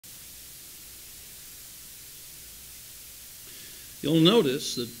You'll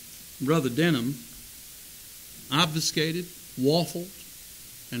notice that Brother Denham obfuscated, waffled,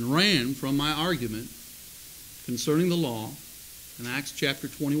 and ran from my argument concerning the law in Acts chapter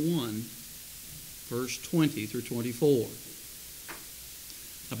 21, verse 20 through 24.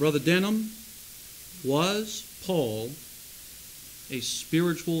 Now, Brother Denham, was Paul a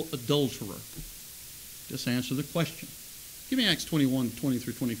spiritual adulterer? Just answer the question. Give me Acts 21, 20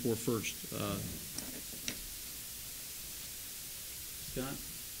 through 24 first. Scott?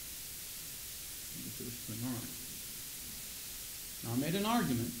 All right. Now, I made an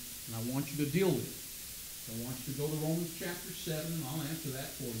argument, and I want you to deal with it. I want you to go to Romans chapter 7, and I'll answer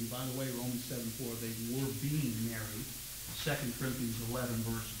that for you. By the way, Romans 7:4, they were being married. 2 Corinthians 11,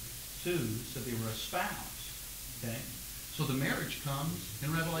 verse 2, said they were espoused. Okay? So the marriage comes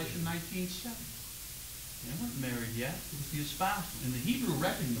in Revelation 19:7. They weren't married yet. It was the espousal. In the Hebrew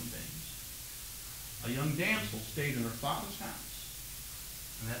reckoning of things, a young damsel stayed in her father's house.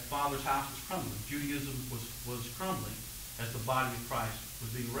 And that father's house was crumbling. Judaism was crumbling as the body of Christ was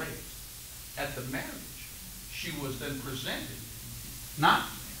being raised. At the marriage, she was then presented, not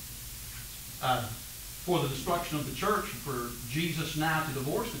for the destruction of the church, for Jesus now to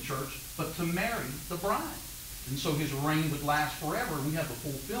divorce the church, but to marry the bride. And so his reign would last forever, and we have the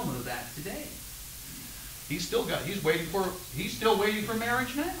fulfillment of that today. He's still waiting for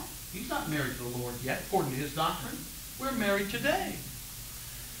marriage now. He's not married to the Lord yet, according to his doctrine. We're married today.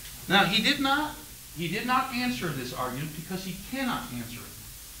 Now, he did not answer this argument because he cannot answer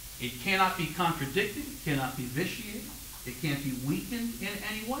it. It cannot be contradicted. It cannot be vitiated. It can't be weakened in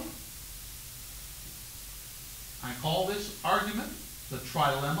any way. I call this argument the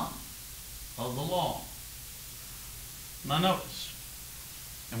trilemma of the law. Now notice,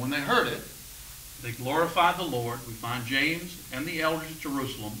 and when they heard it, they glorified the Lord. We find James and the elders at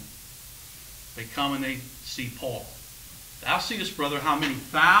Jerusalem. They come and they see Paul. Thou seest, brother, how many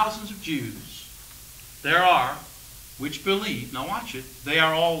thousands of Jews there are which believe. Now watch it. They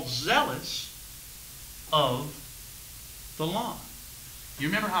are all zealous of the law. You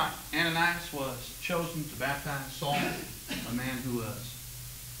remember how Ananias was chosen to baptize Saul, a man who was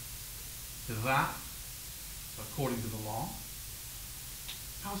devout according to the law?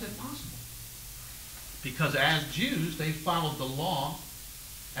 How is that possible? Because as Jews, they followed the law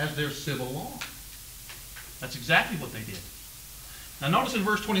as their civil law. That's exactly what they did. Now notice in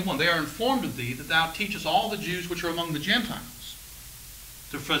verse 21, they are informed of thee that thou teachest all the Jews which are among the Gentiles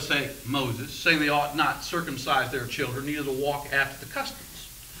to forsake Moses, saying they ought not circumcise their children, neither to walk after the customs.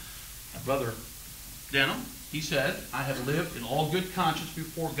 Now, Brother Denham, he said, I have lived in all good conscience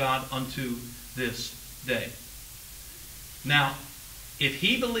before God unto this day. Now, if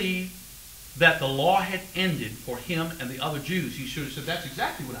he believed that the law had ended for him and the other Jews, he should have said, that's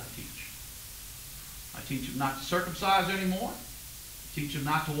exactly what I teach. I teach them not to circumcise anymore. I teach them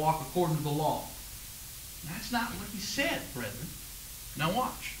not to walk according to the law. That's not what he said, brethren. Now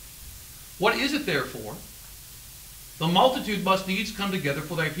watch. What is it therefore? The multitude must needs come together,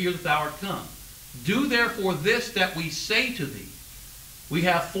 for they hear that thou art come. Do therefore this that we say to thee. We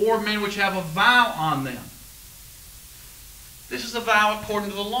have 4 men which have a vow on them. This is a vow according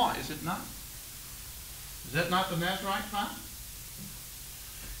to the law, is it not? Is that not the Nazarite vow?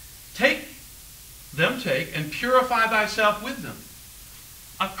 Take and purify thyself with them,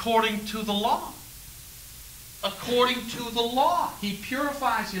 according to the law. According to the law. He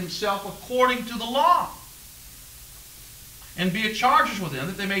purifies himself according to the law. And be at charges with them,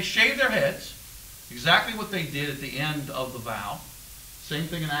 that they may shave their heads, exactly what they did at the end of the vow. Same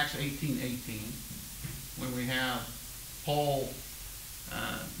thing in Acts 18:18, when we have Paul,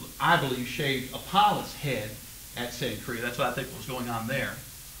 I believe, shaved Apollos' head at Cenchrea. That's what I think was going on there.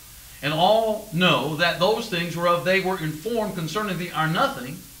 And all know that those things whereof they were informed concerning thee are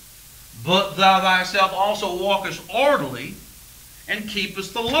nothing, but thou thyself also walkest orderly and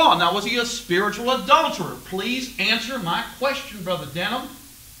keepest the law. Now, was he a spiritual adulterer? Please answer my question, Brother Denham.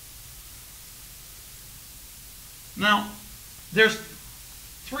 Now, there's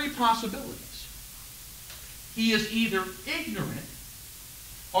 3 possibilities. He is either ignorant,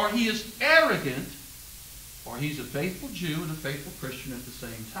 or he is arrogant, or he's a faithful Jew and a faithful Christian at the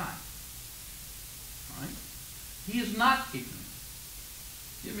same time. All right? He is not ignorant.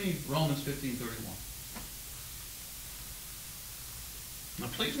 Give me Romans 15:31. Now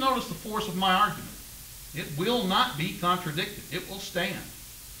please notice the force of my argument. It will not be contradicted. It will stand.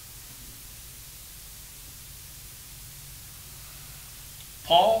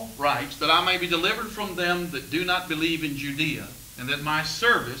 Paul writes that I may be delivered from them that do not believe in Judea, and that my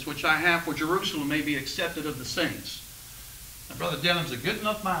service, which I have for Jerusalem, may be accepted of the saints. Now, Brother Denham's a good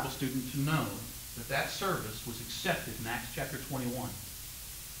enough Bible student to know that that service was accepted in Acts chapter 21.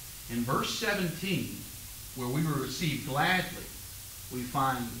 In verse 17, where we were received gladly, we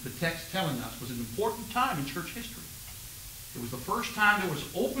find the text telling us was an important time in church history. It was the first time there was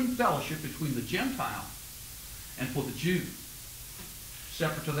open fellowship between the Gentile and for the Jew.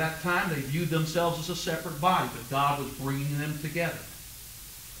 Separate to that time, they viewed themselves as a separate body, but God was bringing them together.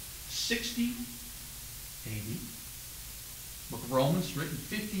 60 AD. Book of Romans written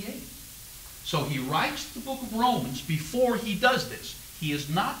 58. So he writes the book of Romans before he does this. He is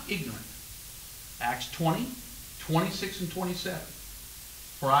not ignorant. Acts 20, 26 and 27.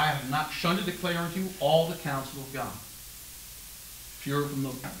 For I have not shunned to declare unto you all the counsel of God, pure from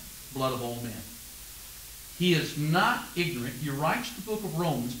the blood of all men. He is not ignorant. He writes the book of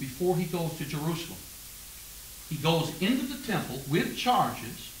Romans before he goes to Jerusalem. He goes into the temple with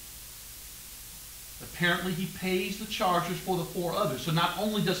charges. Apparently he pays the charges for the 4 others. So not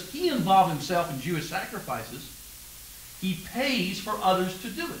only does he involve himself in Jewish sacrifices, he pays for others to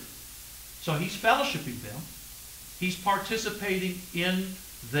do it. So he's fellowshipping them. He's participating in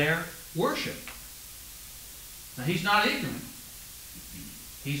their worship. Now he's not ignorant.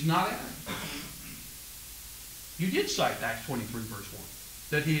 He's not arrogant. You did cite Acts 23 verse 1,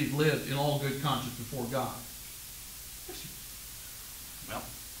 that he had lived in all good conscience before God. Well,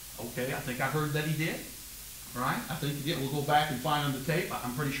 okay, I think I heard that he did. Right? I think he did. We'll go back and find on the tape.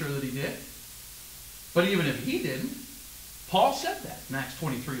 I'm pretty sure that he did. But even if he didn't, Paul said that in Acts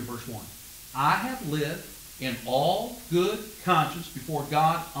 23 verse 1. I have lived in all good conscience before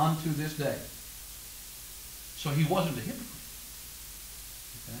God unto this day. So he wasn't a hypocrite.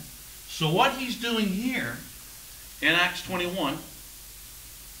 Okay? So what he's doing here in Acts 21,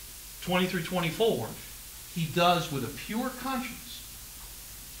 20 through 24, he does with a pure conscience.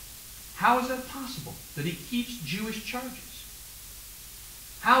 How is that possible that he keeps Jewish charges?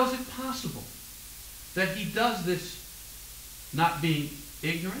 How is it possible that he does this not being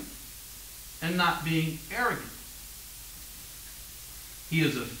ignorant and not being arrogant? He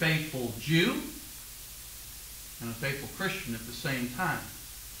is a faithful Jew and a faithful Christian at the same time.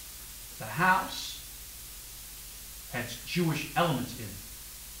 The house has Jewish elements in it.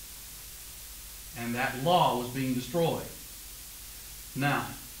 And that law was being destroyed. Now,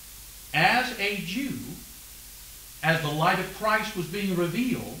 as a Jew, as the light of Christ was being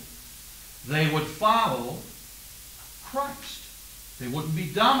revealed, they would follow Christ. They wouldn't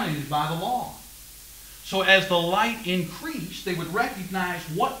be dominated by the law. So as the light increased, they would recognize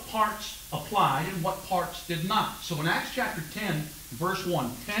what parts applied and what parts did not. So in Acts chapter 10, verse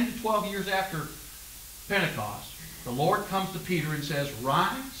 1, 10 to 12 years after Pentecost, the Lord comes to Peter and says,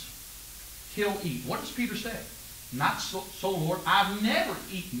 rise, kill, eat. What does Peter say? Not so, Lord, I've never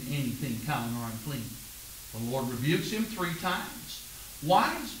eaten anything common or unclean. The Lord rebukes him 3 times.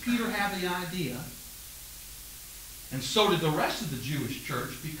 Why does Peter have the idea? And so did the rest of the Jewish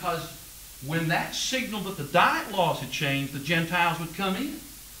church, because when that signaled that the diet laws had changed, the Gentiles would come in.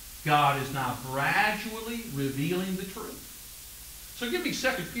 God is now gradually revealing the truth. So give me 2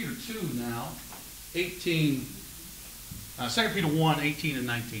 Peter 2 now, 18, 2 Peter 1, 18 and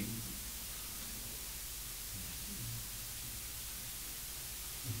 19.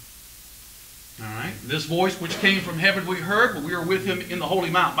 All right. This voice which came from heaven we heard, but we were with him in the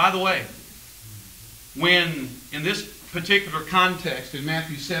holy mount. By the way, when in this particular context in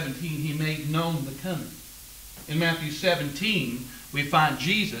Matthew 17, he made known the coming. In Matthew 17, we find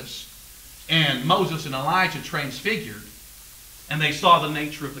Jesus and Moses and Elijah transfigured, and they saw the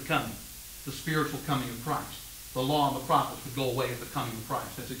nature of the coming, the spiritual coming of Christ. The law and the prophets would go away at the coming of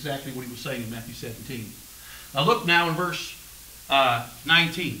Christ. That's exactly what he was saying in Matthew 17. Now look now in verse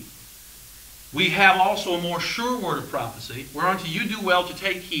 19. We have also a more sure word of prophecy, whereunto you do well to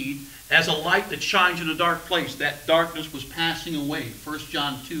take heed, as a light that shines in a dark place. That darkness was passing away. 1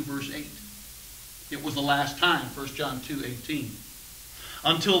 John 2, verse 8. It was the last time, 1 John 2, 18.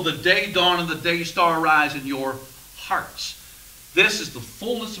 Until the day dawn and the day star rise in your hearts. This is the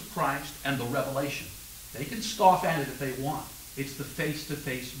fullness of Christ and the revelation. They can scoff at it if they want. It's the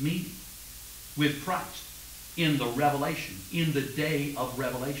face-to-face meeting with Christ in the revelation, in the day of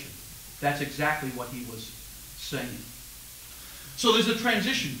revelation. That's exactly what he was saying. So there's a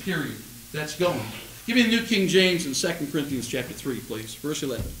transition period that's going. Give me the New King James in 2 Corinthians chapter 3, please. Verse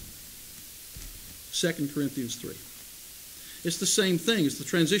 11. 2 Corinthians 3. It's the same thing. It's the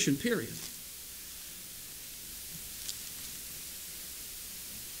transition period.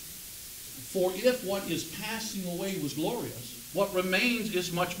 For if what is passing away was glorious, what remains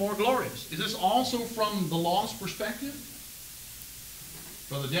is much more glorious. Is this also from the law's perspective?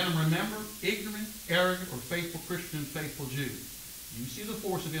 Brother Denham, remember, ignorant, arrogant, or faithful Christian and faithful Jew. You see the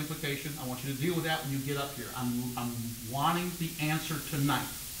force of implication. I want you to deal with that when you get up here. I'm wanting the answer tonight.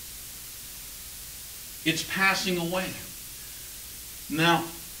 It's passing away. Now,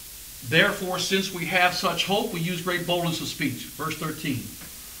 therefore, since we have such hope, we use great boldness of speech. Verse 13.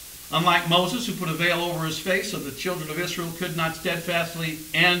 Unlike Moses, who put a veil over his face, so the children of Israel could not steadfastly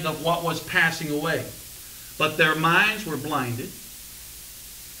end of what was passing away. But their minds were blinded.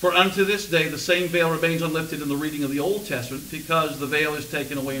 For unto this day the same veil remains unlifted in the reading of the Old Testament, because the veil is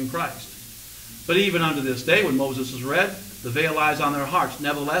taken away in Christ. But even unto this day, when Moses is read, the veil lies on their hearts.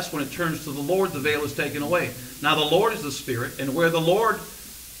 Nevertheless, when it turns to the Lord, the veil is taken away. Now the Lord is the Spirit, and where the Lord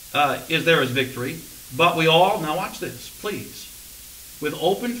is, there is victory. But we all, now watch this, please, with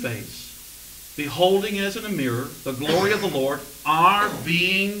open face, beholding as in a mirror the glory of the Lord, are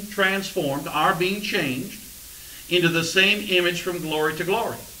being transformed, are being changed into the same image from glory to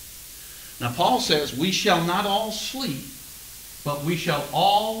glory. Now Paul says, we shall not all sleep, but we shall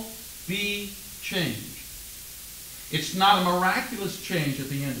all be changed. It's not a miraculous change at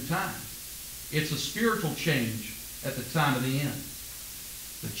the end of time. It's a spiritual change at the time of the end.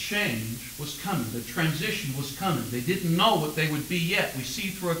 The change was coming. The transition was coming. They didn't know what they would be yet. We see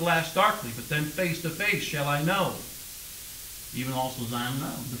through a glass darkly, but then face to face shall I know. Even also as I am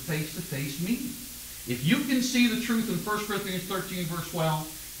known. The face to face meeting. If you can see the truth in 1 Corinthians 13 verse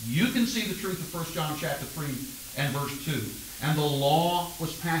 12, you can see the truth of 1 John chapter 3 and verse 2. And the law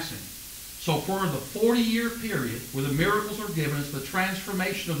was passing. So for the 40-year period where the miracles were given, it's the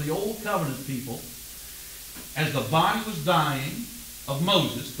transformation of the old covenant people. As the body was dying of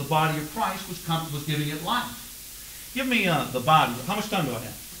Moses, the body of Christ was giving it life. Give me the body. How much time do I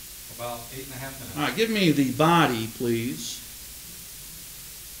have? About 8.5 minutes. All right, give me the body, please.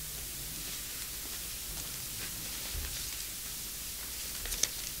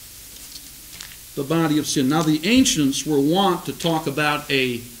 The body of sin. Now the ancients were wont to talk about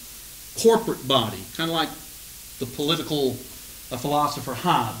a corporate body, kind of like the political philosopher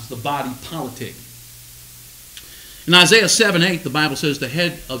Hobbes, the body politic. In Isaiah 7:8, the Bible says the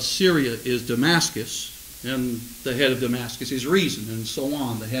head of Syria is Damascus, and the head of Damascus is reason, and so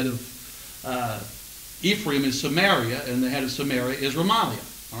on. The head of Ephraim is Samaria, and the head of Samaria is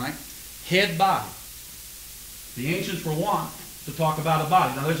Remaliah. All right? Head, body. The ancients were wont to talk about a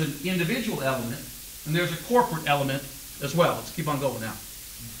body. Now there's an individual element, and there's a corporate element as well. Let's keep on going now.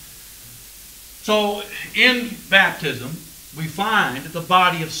 So in baptism, we find that the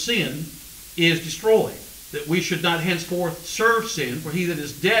body of sin is destroyed. That we should not henceforth serve sin, for he that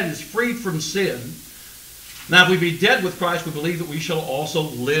is dead is freed from sin. Now if we be dead with Christ, we believe that we shall also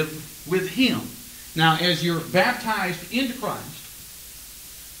live with him. Now as you're baptized into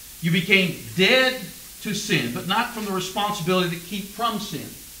Christ, you became dead to sin, but not from the responsibility to keep from sin.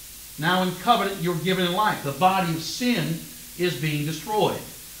 Now in covenant, you're given in life. The body of sin is being destroyed.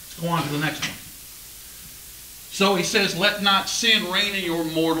 Let's go on to the next one. So he says, let not sin reign in your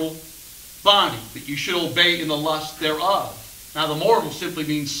mortal body, that you should obey in the lust thereof. Now the mortal simply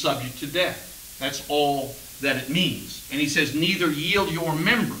means subject to death. That's all that it means. And he says, neither yield your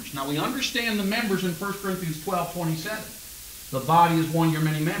members. Now we understand the members in 1 Corinthians 12:27. The body is one of your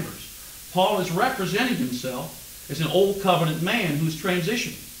many members. Paul is representing himself as an old covenant man who's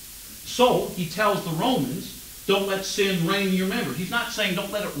transitioning. So he tells the Romans, don't let sin reign in your members. He's not saying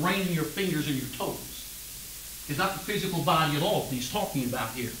don't let it reign in your fingers and your toes. It's not the physical body at all that he's talking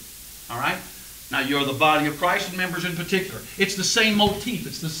about here. All right? Now you're the body of Christ and members in particular. It's the same motif.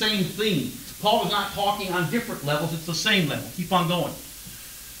 It's the same theme. Paul is not talking on different levels. It's the same level. Keep on going.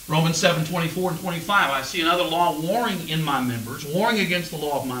 Romans 7:24 and 25. I see another law warring in my members, warring against the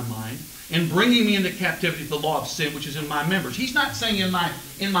law of my mind, and bringing me into captivity to the law of sin, which is in my members. He's not saying in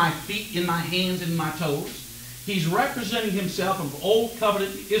my feet, in my hands, in my toes. He's representing himself of old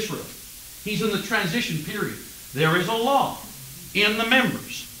covenant Israel. He's in the transition period. There is a law in the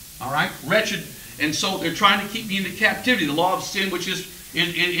members. All right? Wretched. And so they're trying to keep me into captivity. The law of sin, which is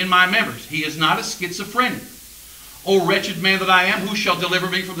in my members. He is not a schizophrenic. O wretched man that I am, who shall deliver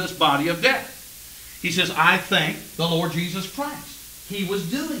me from this body of death? He says, I thank the Lord Jesus Christ. He was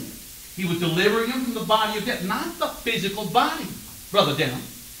doing it. He was delivering him from the body of death. Not the physical body, Brother Denham.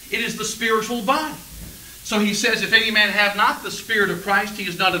 It is the spiritual body. So he says, if any man have not the Spirit of Christ, he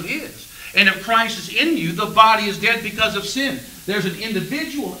is none of his. And if Christ is in you, the body is dead because of sin. There's an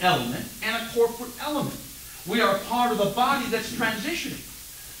individual element and a corporate element. We are part of the body that's transitioning.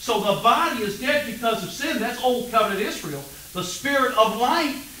 So the body is dead because of sin. That's old covenant Israel. The Spirit of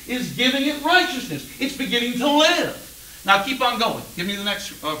life is giving it righteousness. It's beginning to live. Now keep on going. Give me the next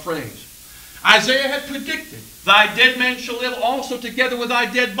phrase. Isaiah had predicted, thy dead men shall live, also together with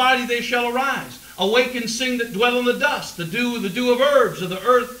thy dead body they shall arise. Awake and sing that dwell in the dust. The dew of herbs of the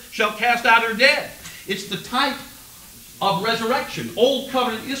earth shall cast out her dead. It's the type of resurrection. Old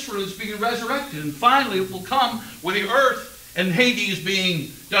covenant Israel is being resurrected. And finally it will come with the earth and Hades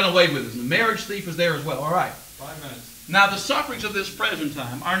being done away with. And the marriage thief is there as well. All right. 5 minutes. Now the sufferings of this present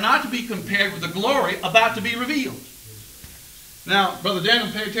time are not to be compared with the glory about to be revealed. Now, Brother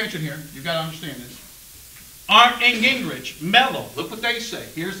Denham, pay attention here. You've got to understand this. Art and Gingrich, Mello, look what they say.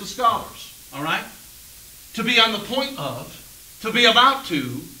 Here's the scholars. All right? To be on the point of, to be about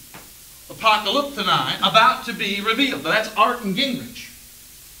to, apocalyptonai, about to be revealed. Now that's Art and Gingrich.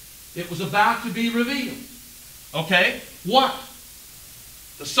 It was about to be revealed. Okay? What?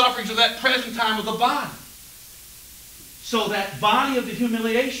 The sufferings of that present time of the body. So that body of the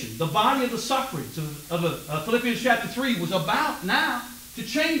humiliation, the body of the sufferings of Philippians chapter 3 was about now to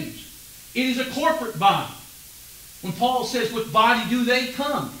change. It is a corporate body. When Paul says, "With body do they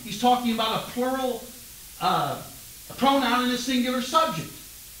come?" he's talking about a plural a pronoun in a singular subject.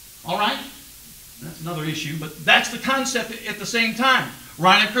 All right? That's another issue, but that's the concept at the same time.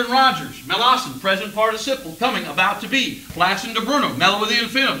 Reinecker and Rogers, Melosin, present participle, coming, about to be. Lassen de Bruno, mellow with the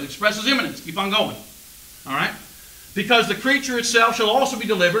infinitive, expresses imminence. Keep on going. All right? Because the creature itself shall also be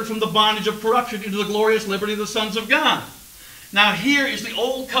delivered from the bondage of corruption into the glorious liberty of the sons of God. Now here is the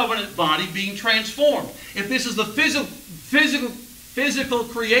old covenant body being transformed. If this is the physical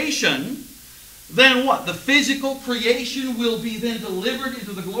creation, then what? The physical creation will be then delivered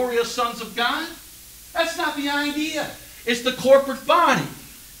into the glorious sons of God? That's not the idea. It's the corporate body.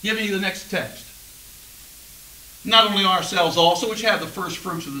 Give me the next text. Not only ourselves also, which have the first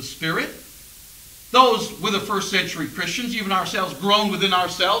fruits of the Spirit, those with the first century Christians, even ourselves, groan within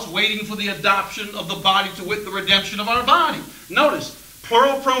ourselves, waiting for the adoption of the body, to wit, the redemption of our body. Notice,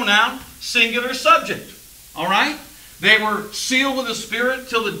 plural pronoun, singular subject. All right? They were sealed with the Spirit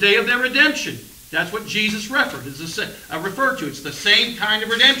till the day of their redemption. That's what Jesus referred to. It's the same kind of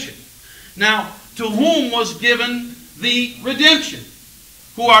redemption. Now, to whom was given the redemption?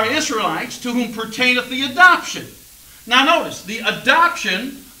 Who are Israelites, to whom pertaineth the adoption. Now notice, the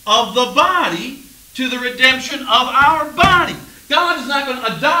adoption of the body to the redemption of our body. God is not going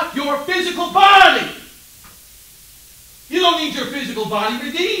to adopt your physical body. You don't need your physical body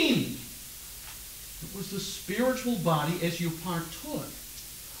redeemed. It was the spiritual body as you partook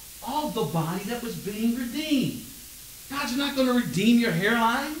of the body that was being redeemed. God's not going to redeem your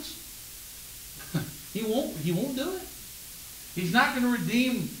hairlines. He won't do it. He's not going to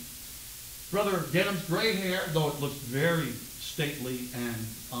redeem Brother Denham's gray hair, though it looks very stately and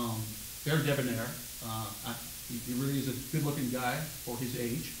very debonair. He really is a good-looking guy for his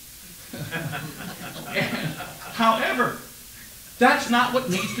age. However, that's not what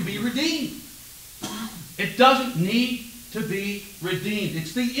needs to be redeemed. It doesn't need to be redeemed.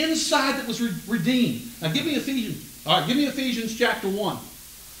 It's the inside that was redeemed. Now give me Ephesians. Give me Ephesians chapter 1.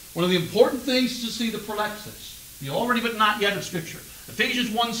 One of the important things to see the prolepsis, the already but not yet of Scripture. Ephesians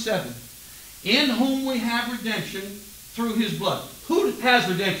 1:7. In whom we have redemption through His blood. Who has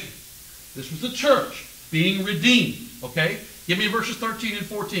redemption? This was the church being redeemed. Okay? Give me verses 13 and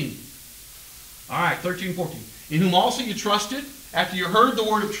 14. All right, 13 and 14. In whom also you trusted, after you heard the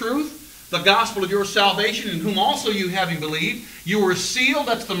word of truth, the gospel of your salvation, in whom also you, having believed, you were sealed.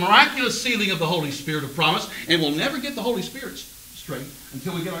 That's the miraculous sealing of the Holy Spirit of promise. And we'll never get the Holy Spirit straight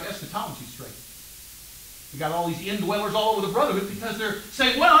until we get our eschatology straight. We got all these indwellers all over the brotherhood because they're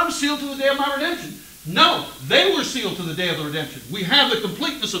saying, well, I'm sealed to the day of my redemption. No, they were sealed to the day of the redemption. We have the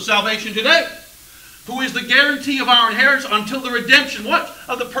completeness of salvation today, who is the guarantee of our inheritance until the redemption, what?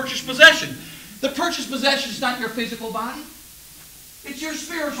 Of the purchased possession. The purchased possession is not your physical body. It's your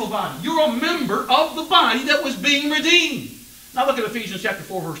spiritual body. You're a member of the body that was being redeemed. Now look at Ephesians chapter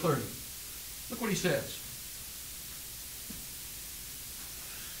 4, verse 30. Look what he says.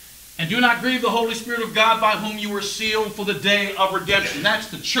 And do not grieve the Holy Spirit of God, by whom you were sealed for the day of redemption. That's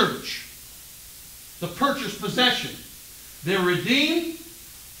the church. The purchased possession. They're redeemed.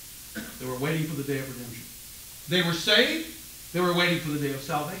 They were waiting for the day of redemption. They were saved. They were waiting for the day of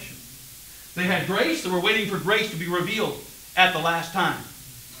salvation. They had grace. They were waiting for grace to be revealed at the last time.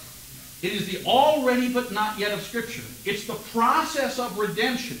 It is the already but not yet of Scripture. It's the process of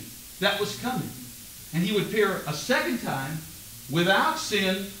redemption that was coming. And He would appear a second time without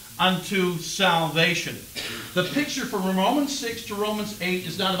sin unto salvation. The picture from Romans 6 to Romans 8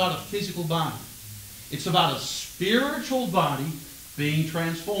 is not about a physical body. It's about a spiritual body being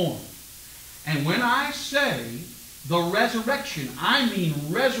transformed. And when I say the resurrection, I mean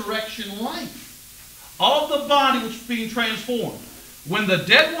resurrection life of the body which is being transformed. When the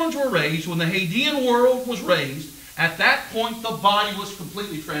dead ones were raised, when the Hadean world was raised, At that point, the body was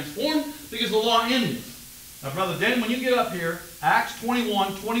completely transformed because the law ended. Now, Brother Dan, when you get up here, Acts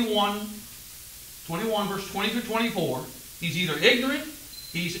 21, verse 20 through 24, he's either ignorant,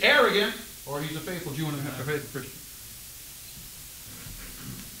 he's arrogant, or he's a faithful Jew and a faithful Christian.